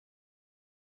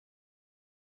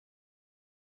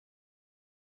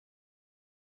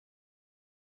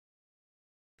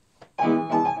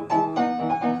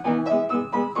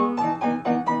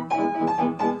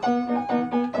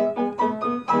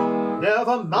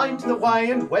Never mind the why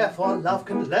and wherefore, love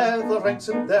can leather the ranks,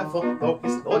 and therefore, though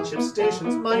his lordship's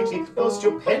station's mighty, though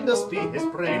stupendous be his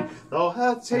brain, though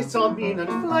her tastes are mean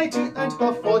and flighty, and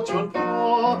her fortune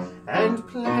poor and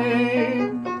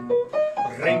plain.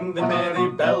 Ring the merry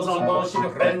bells on board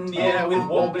ship, rend the air with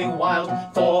warbling wild,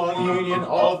 for the union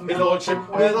of my lordship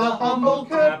with a humble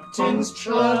captain's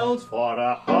child. For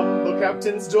a humble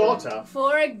captain's daughter,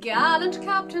 for a gallant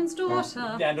captain's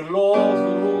daughter, and a lord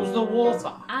who rules the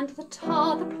water, and the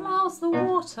tar that ploughs the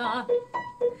water.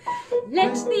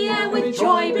 Let the air with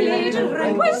joy be laden,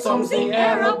 rend with songs the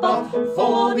air above,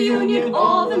 for the union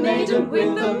of a maiden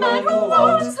with the man who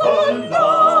wants her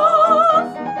love.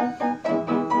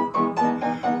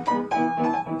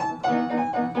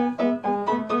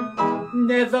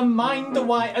 Never mind the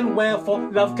why and wherefore,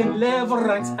 love can level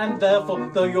ranks, and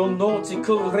therefore, though your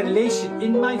nautical relation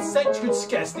in my sight should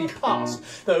scarcely pass,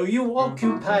 though you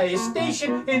occupy a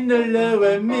station in the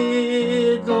lower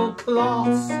middle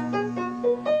class.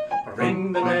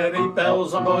 Ring the merry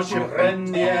bells on board ship,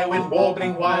 rend the air with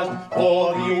warbling wild,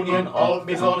 for the union of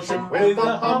his lordship with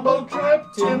a humble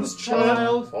captain's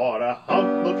child. For a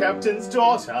humble captain's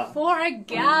daughter, for a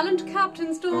gallant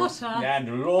captain's daughter, and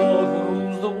a lord who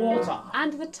rules the water,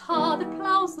 and the tar that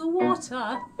ploughs the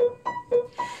water.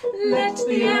 Let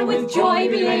the air with joy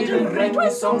be laden, rend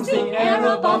with songs the air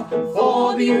above,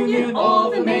 for the union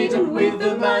of a maiden with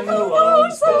the man who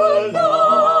wants her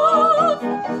love.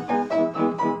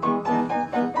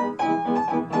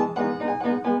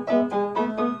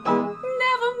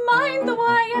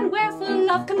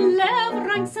 Love can level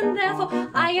ranks, and therefore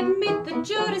I admit the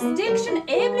jurisdiction.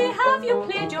 Ably have you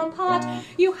played your part.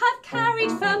 You have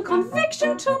carried firm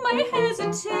conviction to my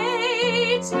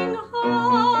hesitating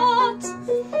heart.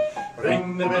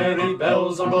 Ring the merry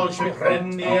bells on board ship,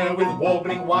 rend the air with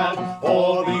warbling wild,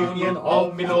 for the union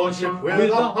of my lordship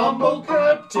with a humble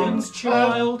captain's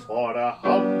child. For a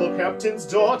humble captain's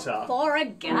daughter, for a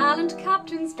gallant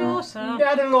captain's daughter,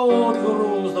 and a lord who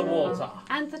rules the water,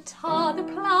 and the tar that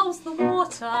ploughs the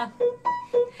water.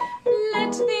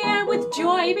 Let the air with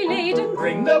joy be laden,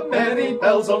 ring the merry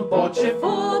bells on board ship,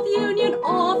 for the union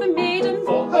of a maiden,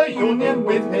 for her union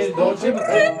with his lordship.